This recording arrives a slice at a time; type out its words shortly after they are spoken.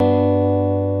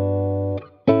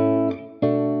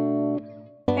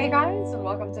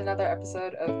welcome to another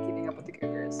episode of Keeping Up with the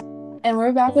Cougars. And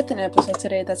we're back with an episode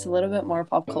today that's a little bit more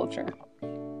pop culture.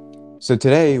 So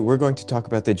today, we're going to talk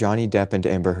about the Johnny Depp and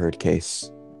Amber Heard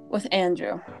case. With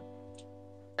Andrew.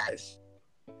 Nice.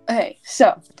 Okay,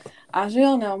 so, as we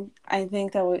all know, I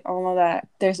think that we all know that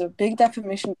there's a big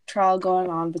defamation trial going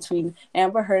on between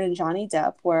Amber Heard and Johnny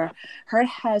Depp, where Heard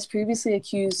has previously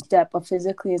accused Depp of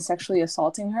physically and sexually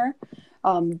assaulting her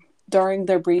during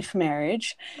their brief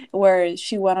marriage, where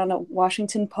she went on a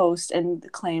Washington Post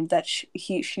and claimed that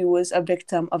she was a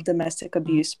victim of domestic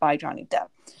abuse by Johnny Depp,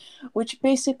 which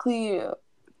basically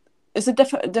is a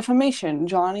defamation.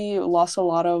 Johnny lost a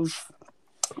lot of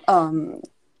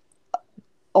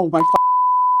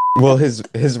Well, his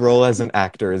role as an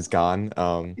actor is gone.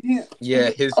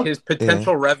 His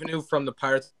potential revenue from the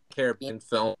Pirates of the Caribbean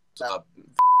film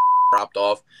dropped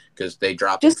off because they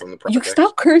dropped him from the project. You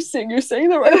stop cursing. You're saying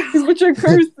the right things, but you're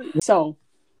cursing. So,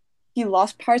 he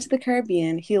lost Pirates of the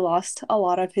Caribbean. He lost a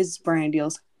lot of his brand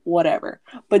deals, whatever.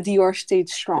 But Dior stayed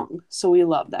strong, so we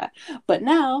love that. But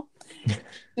now,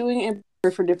 doing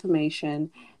it for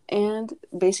defamation, and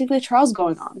basically a trial's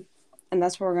going on. And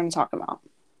that's what we're going to talk about.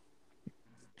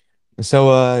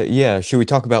 So, should we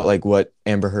talk about like what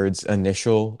Amber Heard's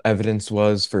initial evidence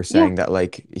was for saying that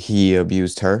like he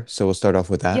abused her? So we'll start off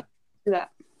with that. Yeah, do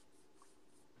that.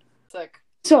 Sick.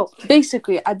 So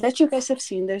basically, I bet you guys have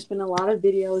seen there's been a lot of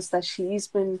videos that she's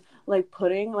been like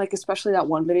putting, like especially that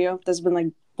one video that's been like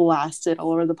blasted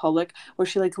all over the public, where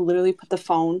she like literally put the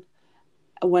phone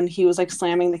when he was like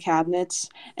slamming the cabinets,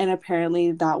 and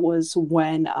apparently that was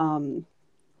when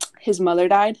his mother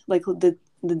died, like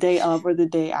the day of or the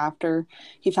day after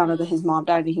he found out that his mom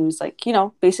died, and he was like,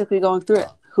 basically going through it.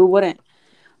 Who wouldn't?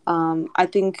 I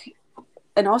think,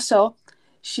 and also,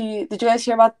 did you guys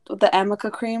hear about the Amica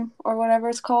cream or whatever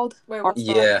it's called? Wait, what's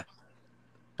that? Yeah.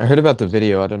 I heard about the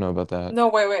video. I don't know about that. No,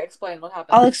 wait, explain what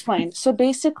happened. I'll explain. So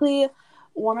basically,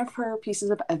 one of her pieces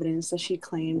of evidence that she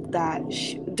claimed that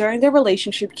during their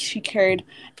relationship, she carried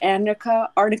arnica,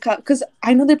 because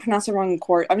I know they pronounce it wrong in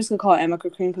court. I'm just going to call it Amica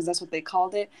cream because that's what they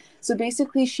called it. So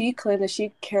basically, she claimed that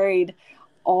she carried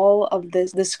all of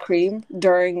this cream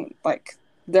during, like,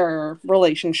 their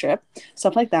relationship,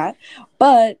 stuff like that.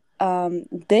 But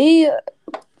they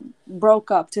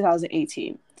broke up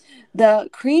 2018. The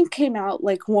cream came out,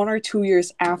 like, 1 or 2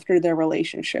 years after their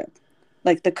relationship.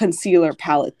 Like the concealer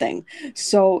palette thing.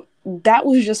 So that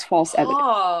was just false evidence.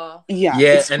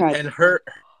 Yeah, and her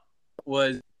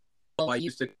was I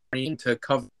used the cream to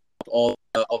cover all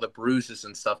the bruises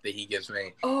and stuff that he gives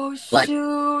me. Oh,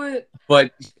 shoot.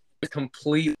 But he was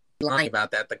completely lying about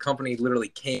that. The company literally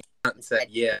came out and said,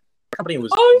 the company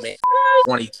was made in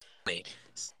 2020.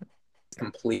 It's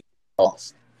completely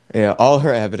false. Yeah, all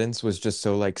her evidence was just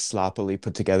so like sloppily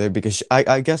put together because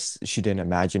I guess she didn't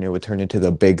imagine it would turn into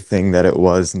the big thing that it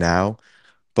was now.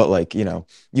 But like,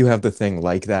 you have the thing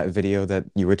like that video that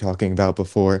you were talking about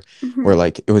before, where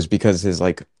like it was because his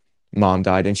like mom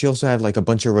died, and she also had like a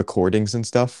bunch of recordings and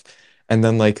stuff. And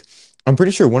then like I'm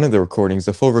pretty sure one of the recordings,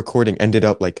 the full recording, ended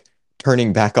up like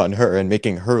turning back on her and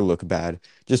making her look bad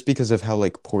just because of how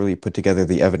like poorly put together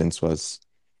the evidence was.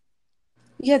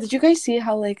 Yeah, did you guys see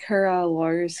how, like, her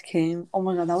lawyers came? Oh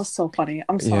my god, that was so funny.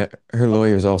 I'm sorry. Yeah, her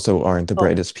lawyers also aren't the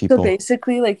brightest people. So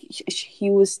basically, like,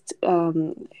 he was,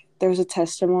 there was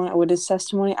a witness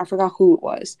testimony. I forgot who it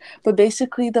was. But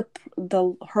basically,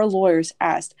 her lawyers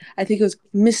asked, I think it was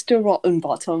Mr.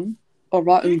 Rottenbottom, or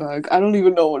Rottenberg. I don't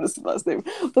even know what his last name.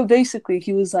 But basically,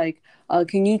 he was like,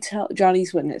 can you tell,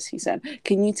 Johnny's witness, he said,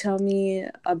 can you tell me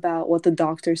about what the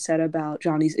doctor said about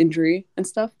Johnny's injury and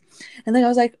stuff? And then I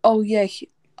was like, oh yeah,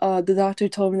 the doctor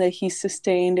told me that he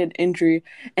sustained an injury,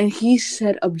 and he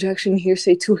said objection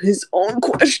hearsay to his own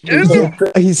question. Yeah,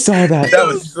 he saw that. That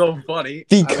was so funny.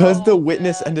 Because the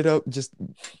witness ended up just,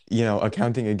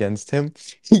 accounting against him.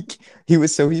 He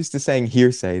was so used to saying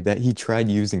hearsay that he tried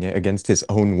using it against his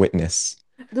own witness.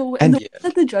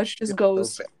 That the judge just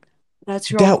goes,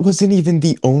 that's wrong. That wasn't even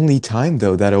the only time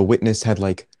though that a witness had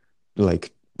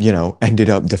ended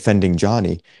up defending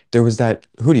Johnny. There was that,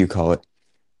 who do you call it?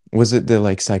 Was it the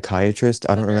like psychiatrist?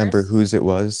 I don't remember whose it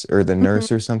was, or the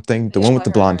nurse or something. The one with the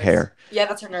blonde hair. Yeah,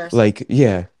 that's her nurse. Like,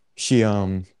 yeah, she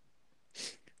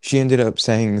ended up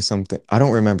saying something. I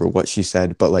don't remember what she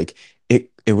said, but like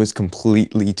it was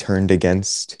completely turned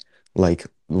against like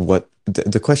what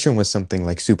the question was, something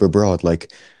like super broad,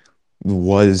 like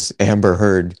was Amber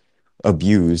Heard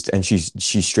abused? And she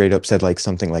straight up said like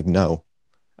something like no.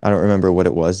 I don't remember what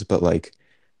it was, but like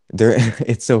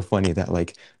it's so funny that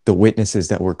like the witnesses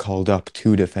that were called up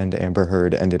to defend Amber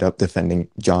Heard ended up defending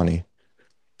Johnny.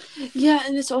 Yeah,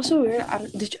 and it's also weird.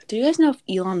 Do you guys know if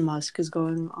Elon Musk is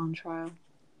going on trial?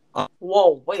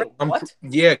 Whoa, wait, I'm, what?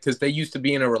 Yeah, because they used to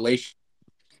be in a relationship.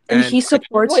 And he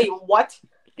supports. Wait, what?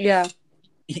 Yeah.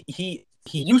 He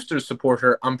used to support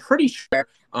her. I'm pretty sure.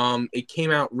 It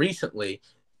came out recently.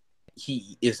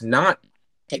 He is not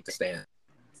take the stand.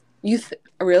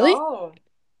 Really? Oh.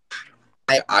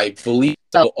 I believe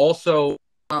so. Also,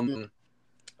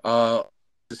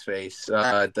 his face,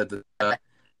 the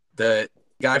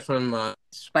guy from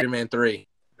Spider-Man 3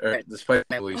 or the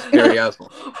Spider-Man movies, Gary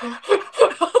Osborn.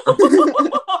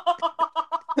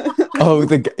 Oh,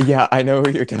 yeah, I know who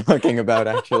you're talking about.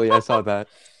 Actually, I saw that.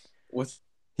 What's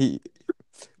The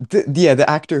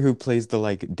actor who plays the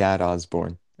like Dad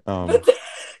Osborn.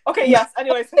 Okay, yes.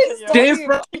 Anyways, continue. James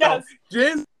Franco? Yes.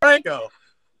 James Franco.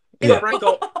 Yeah.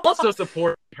 Franco also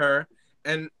supported her,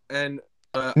 and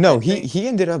No, I think, he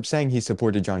ended up saying he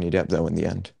supported Johnny Depp though in the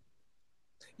end.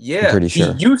 yeah, I'm pretty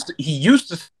sure. he used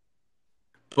to,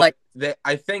 but that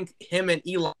I think him and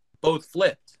Elon both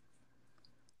flipped.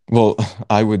 Well,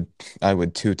 I would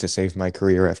too to save my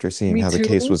career after seeing Me how the too.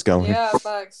 case was going. Yeah,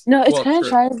 facts. No, it's Well, kind of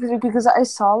true. tragic because I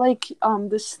saw like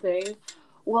this thing.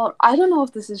 Well, I don't know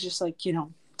if this is just like,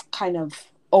 kind of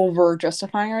over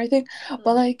justifying or anything,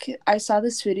 but like I saw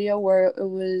this video where it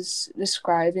was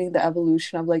describing the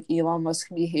evolution of like Elon Musk's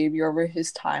behavior over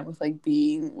his time with like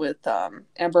being with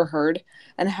Amber Heard,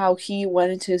 and how he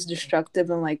went into his destructive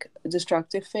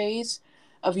phase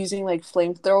of using like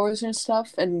flamethrowers and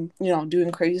stuff, and doing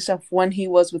crazy stuff when he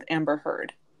was with Amber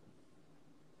Heard.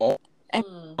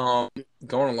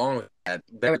 Going along with that,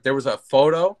 there was a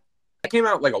photo that came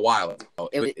out like a while ago.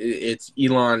 It's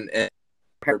Elon and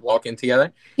her walking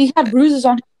together. He had bruises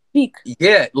on his cheek.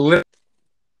 Yeah, literally,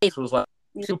 his face was like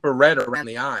super red around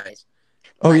the eyes.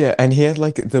 Oh yeah, and he had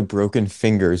like the broken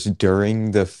fingers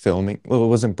during the filming. Well, it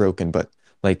wasn't broken, but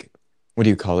like, what do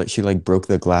you call it? She like broke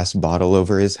the glass bottle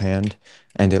over his hand,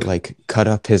 and it like cut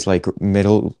up his like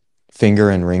middle finger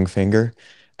and ring finger,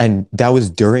 and that was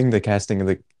during the casting of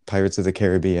the Pirates of the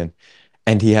Caribbean,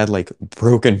 and he had like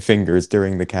broken fingers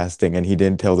during the casting, and he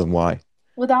didn't tell them why.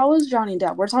 Well, that was Johnny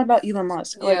Depp. We're talking about Elon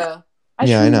Musk. Like, Yeah.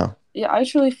 I know. Yeah, I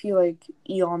truly feel like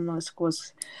Elon Musk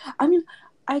was. I mean,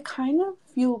 I kind of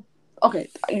feel. Okay,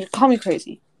 you call me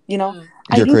crazy. I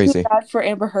You're do crazy. feel bad for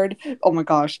Amber Heard. Oh my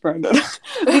gosh, Brandon.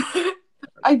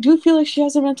 I do feel like she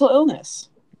has a mental illness.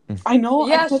 I know.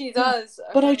 Yeah, she does.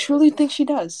 But I truly think she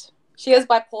does. She has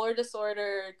bipolar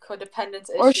disorder, codependence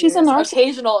issues, Or she's a narcissist.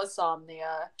 occasional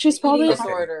insomnia, She's probably eating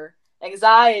disorder,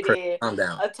 anxiety, Calm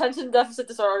down. attention deficit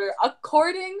disorder,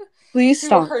 according Please to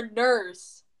stop. her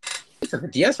nurse.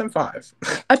 DSM-5.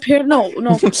 Apparently, no.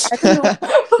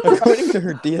 According to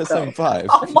her DSM-5.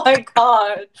 Oh my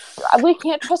god. We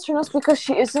can't trust her nurse because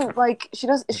she isn't like she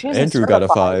isn't Andrew got a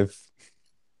certified. 5.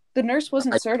 The nurse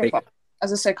wasn't certified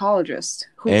as a psychologist.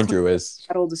 Andrew is.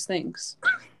 Had all these things.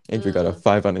 Andrew got a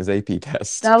 5 on his AP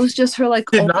test. That was just her like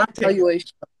Did own not take-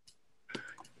 evaluation.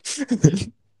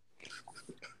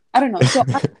 I don't know. So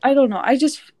I don't know.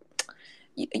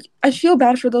 I feel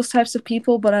bad for those types of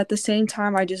people, but at the same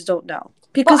time, I just don't know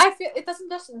because. But I feel it doesn't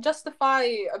just justify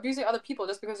abusing other people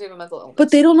just because you have a mental illness.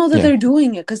 But they don't know that Yeah. they're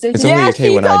doing it because they. It's only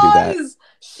okay when I do that.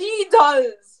 She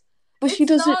does. But she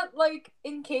doesn't. Not like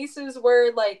in cases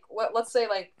where like let's say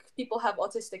like people have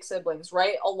autistic siblings,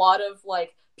 right? A lot of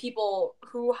like people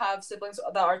who have siblings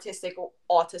that are autistic,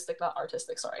 not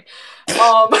artistic. Sorry.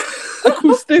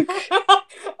 Acoustic.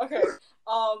 Okay.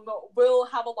 Will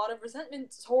have a lot of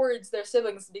resentment towards their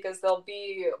siblings because they'll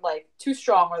be like too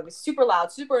strong or they'll be super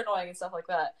loud, super annoying and stuff like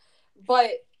that. But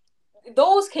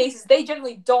those cases, they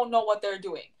generally don't know what they're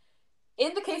doing.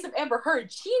 In the case of Amber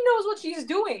Heard, she knows what she's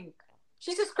doing.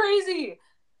 She's just crazy.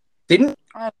 Didn't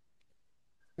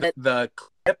the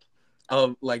clip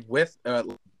of like with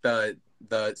the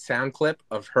sound clip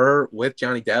of her with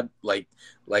Johnny Depp like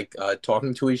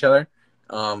talking to each other?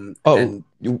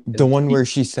 The one where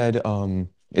she said,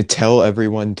 tell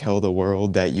everyone, tell the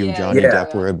world that you, Johnny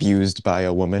Depp, were abused by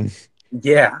a woman.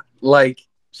 Yeah, like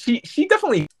she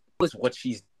definitely knows what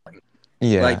she's doing.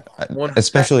 Yeah,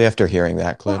 especially after hearing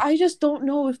that clip. Well, I just don't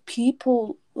know if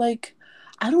people like.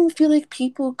 I don't feel like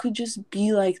people could just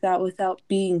be like that without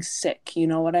being sick. You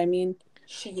know what I mean?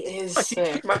 She is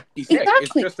sick. She might be sick.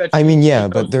 Exactly. It's just that I mean, yeah,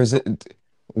 but there's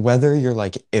whether you're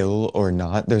like ill or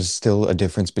not, there's still a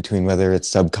difference between whether it's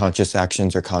subconscious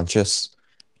actions or conscious.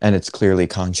 And it's clearly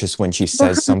conscious when she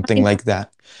says something like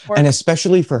that. And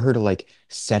especially for her to like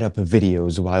set up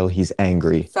videos while he's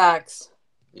angry. Facts.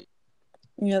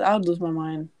 Yeah, I would lose my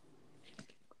mind.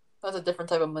 That's a different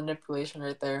type of manipulation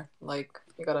right there. Like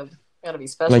you gotta be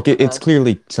special. Like it's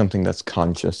clearly something that's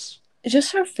conscious.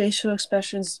 Just her facial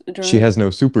expressions. She has no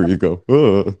super ego.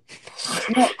 No,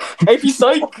 AP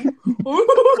Psych.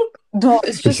 No,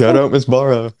 it's just Shout like, out Miss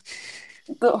Barra.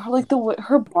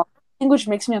 her body language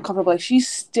makes me uncomfortable. Like she's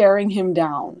staring him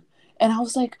down, and I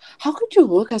was like, how could you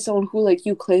look at someone who like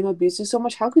you claim abuses so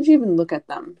much? How could you even look at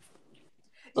them?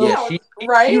 Yeah, Yeah, she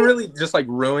right? really just like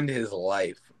ruined his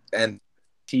life, and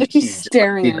She's just,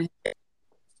 staring like, at him.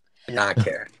 did not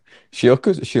care. She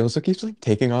also keeps like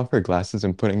taking off her glasses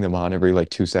and putting them on every like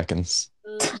 2 seconds.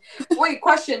 Wait,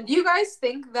 question. Do you guys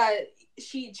think that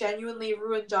she genuinely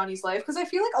ruined Johnny's life? Because I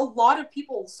feel like a lot of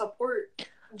people support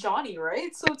Johnny,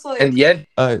 right? So it's like, And yet,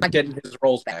 not getting his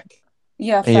roles back.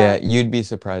 Yeah, Yeah, fact. you'd be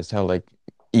surprised how like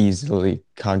easily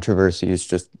controversy is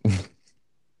just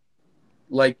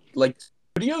like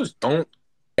studios don't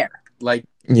care. Like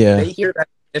yeah. they hear that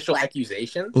initial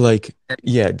accusation. Like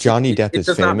yeah, Johnny Depp it is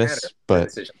does not matter famous, the but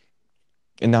decision.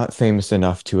 not famous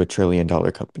enough to $1 trillion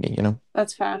company, you know?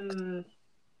 That's fact.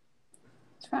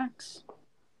 It's facts.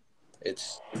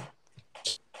 It's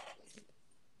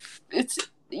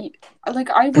like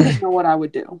I wouldn't know what I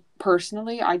would do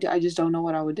personally. I just don't know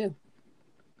what I would do.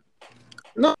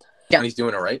 No, Johnny's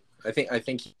doing it right. I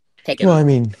think he's taking. Well, I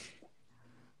mean,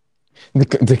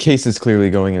 the case is clearly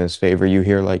going in his favor. You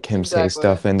hear like him say Exactly.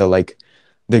 stuff, and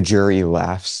the jury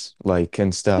laughs like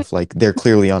and stuff. Like they're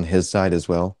clearly on his side as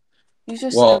well. You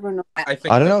just Well, never know. I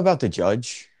think I don't know about the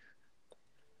judge.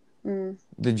 Mm.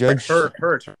 The judge, her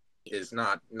attorney is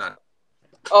not.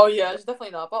 oh yeah, it's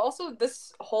definitely not. But also,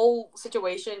 this whole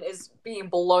situation is being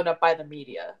blown up by the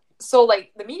media. So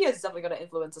like, the media is definitely going to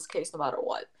influence this case no matter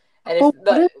what. And if Well, what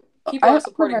the if- people I- are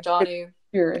supporting Johnny,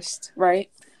 Jurist,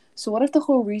 right? So what if the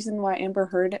whole reason why Amber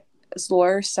Heard's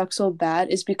lawyer sucks so bad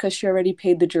is because she already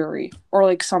paid the jury or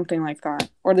like something like that,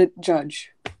 or the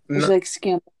judge? It's like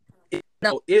scam.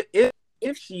 No,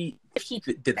 if she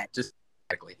did that, just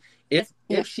exactly.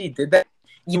 If she did that,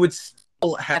 you would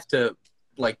still have to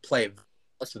like play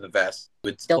close to the vest. You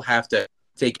would still have to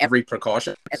take every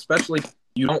precaution, especially if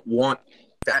you don't want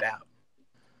that out.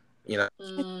 You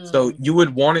know, so you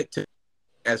would want it to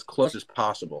as close as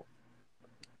possible.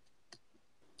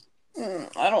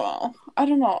 I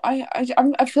don't know.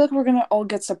 I feel like we're gonna all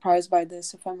get surprised by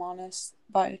this. If I'm honest,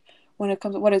 by when it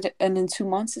comes, what is it? And in 2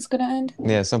 months, it's gonna end.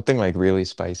 yeah, something like really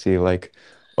spicy, like,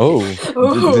 oh,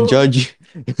 the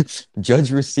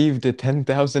judge received a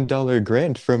 $10,000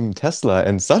 grant from Tesla,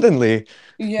 and suddenly,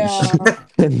 Yeah.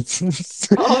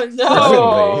 oh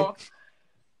no,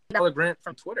 $1 grant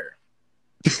from Twitter.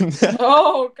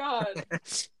 oh god.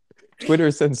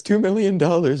 Twitter sends $2 million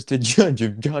to judge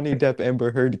of Johnny Depp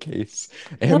Amber Heard case.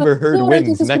 Amber Heard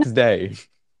wins next day.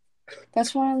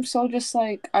 That's why I'm so just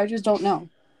like I just don't know.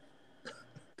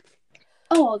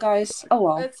 Oh well, guys. Oh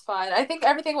well. It's fine. I think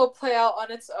everything will play out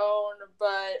on its own,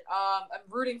 but I'm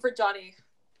rooting for Johnny.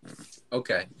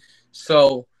 Okay,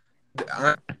 so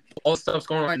all stuff's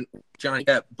going on with Johnny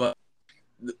Depp, but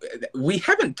we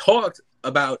haven't talked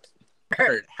about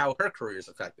how her career is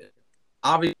affected.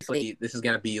 Obviously, this is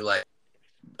going to be like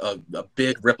a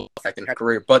big ripple effect in her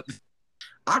career, but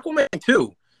Aquaman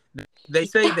 2, they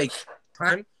say they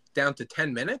time down to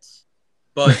 10 minutes,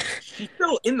 but she's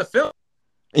still in the film.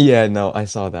 Yeah, no, I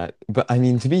saw that. But I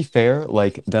mean, to be fair,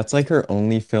 like that's like her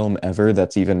only film ever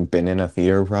that's even been in a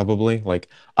theater, probably. Like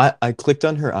I clicked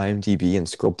on her IMDb and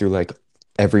scrolled through like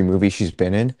every movie she's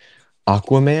been in.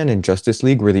 Aquaman and Justice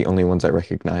League were the only ones I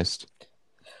recognized.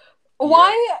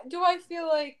 Why do I feel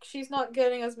like she's not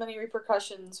getting as many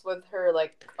repercussions with her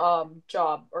like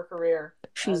job or career?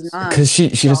 She's not. Because she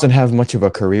doesn't have much of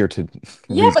a career to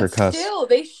lose her but cuss. still,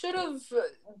 they should have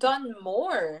done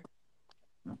more.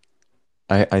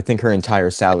 I think her entire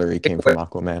salary came from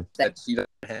Aquaman. That she doesn't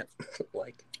have,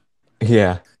 like.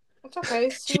 Yeah. It's okay,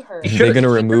 sue her. They're gonna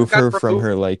remove her from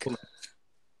her like.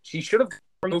 She should have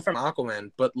removed from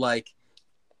Aquaman, but like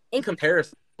in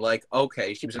comparison, like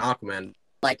okay, she was an Aquaman.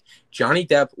 Like Johnny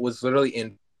Depp was literally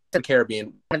in the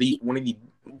Caribbean, one of the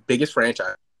biggest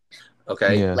franchises.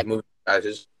 Okay, Yeah. like movie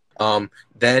franchises.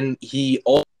 Then he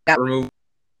also got removed.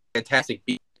 Fantastic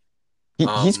Beasts.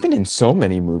 He's been in so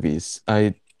many movies.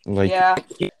 I like. Yeah,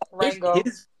 Rango.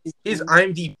 His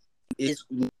IMDb is.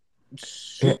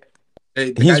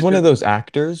 He's one of those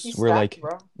actors He's where stacked, like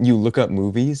bro. you look up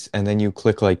movies and then you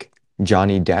click like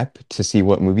Johnny Depp to see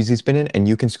what movies he's been in, and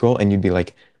you can scroll and you'd be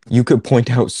like, you could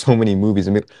point out so many movies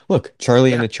and be look,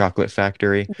 Charlie and the Chocolate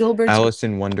Factory, Gilbert's Alice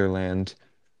in Wonderland,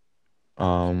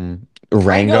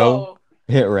 Rango,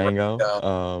 hit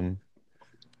Rango,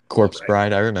 Corpse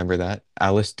Bride, I remember that.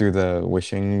 Alice Through the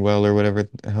Wishing Well or whatever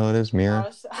the hell it is, Mirror.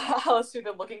 Alice through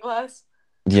the Looking Glass.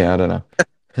 Yeah, I don't know.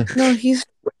 No, he's.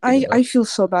 You know? I feel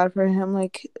so bad for him.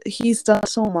 Like he's done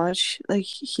so much. Like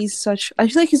he's such. I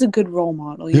feel like he's a good role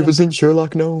model. He You know, was in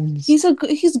Sherlock Gnomes. he's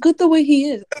good the way he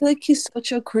is. I feel like he's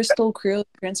such a crystal clear,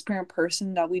 transparent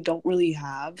person that we don't really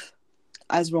have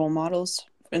as role models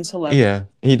in celebrity. Yeah,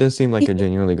 he does seem like a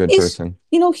genuinely good He's, person.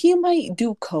 you know, he might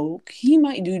do coke, he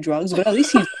might do drugs, but at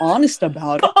least he's honest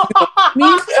about it. You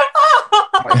know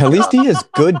what I mean? At least he has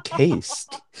good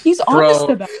taste. He's honest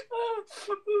about it.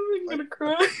 I'm gonna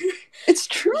cry. It's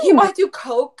true. He might do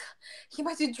coke, he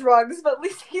might do drugs, but at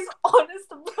least he's honest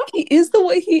about it. He is the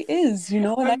way he is, you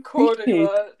know, and I I'm quoting appreciate.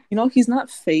 that. You know, he's not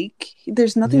fake.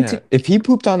 There's nothing Yeah, to. if he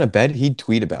pooped on a bed, he'd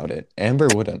tweet about it. Amber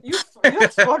wouldn't.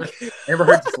 That's fucking... Amber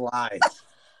Heard just lies.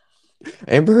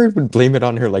 Amber Heard would blame it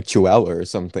on her like chihuahua or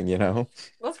something, you know?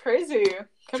 That's crazy.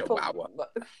 Chihuahua.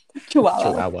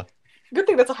 Chihuahua. Good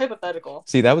thing that's a hypothetical.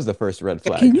 See, that was the first red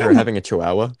Can flag. you Her having a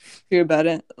chihuahua. Hear about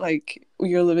it? Like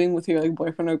you're living with your like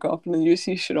boyfriend or girlfriend, and you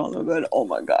see shit on the bed. Oh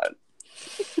my god!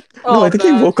 No, I think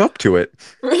he woke up to it.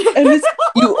 And it's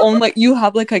you own like you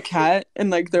have like a cat, and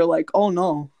like they're like, oh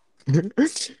no.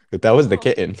 But that was the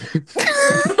kitten.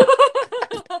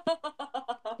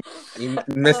 You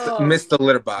missed the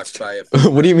litter box by it.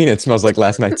 What do you mean it smells like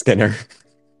last night's dinner?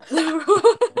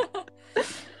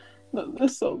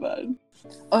 That's so bad.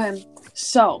 Okay,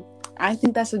 so I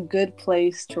think that's a good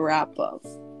place to wrap up.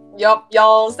 Yup,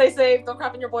 y'all stay safe. Don't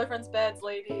crap in your boyfriend's beds,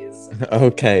 ladies.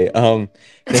 Okay.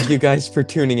 Thank you guys for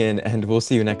tuning in, and we'll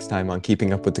see you next time on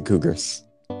Keeping Up with the Cougars.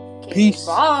 Peace.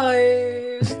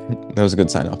 Bye. That was a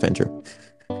good sign off, Andrew.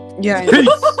 Yeah. Peace.